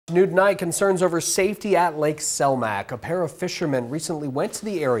New tonight, concerns over safety at Lake Selmac. A pair of fishermen recently went to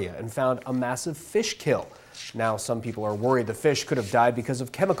the area and found a massive fish kill. Now some people are worried the fish could have died because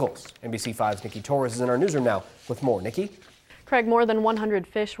of chemicals. NBC5's Nikki Torres is in our newsroom now with more. Nikki? Craig, more than 100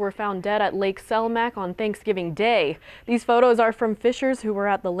 fish were found dead at Lake Selmac on Thanksgiving Day. These photos are from fishers who were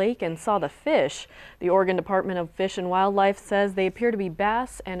at the lake and saw the fish. The Oregon Department of Fish and Wildlife says they appear to be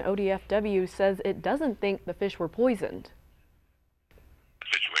bass, and ODFW says it doesn't think the fish were poisoned.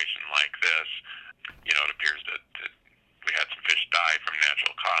 It appears that we had some fish die from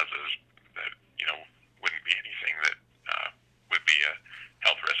natural causes that, wouldn't be anything that would be a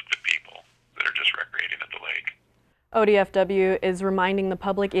health risk to people that are just recreating at the lake. ODFW is reminding the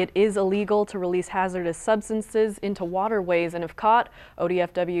public it is illegal to release hazardous substances into waterways, and if caught,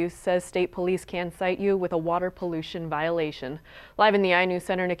 ODFW says state police can cite you with a water pollution violation. Live in the iNews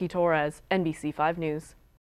Center, Nikki Torres, NBC5 News.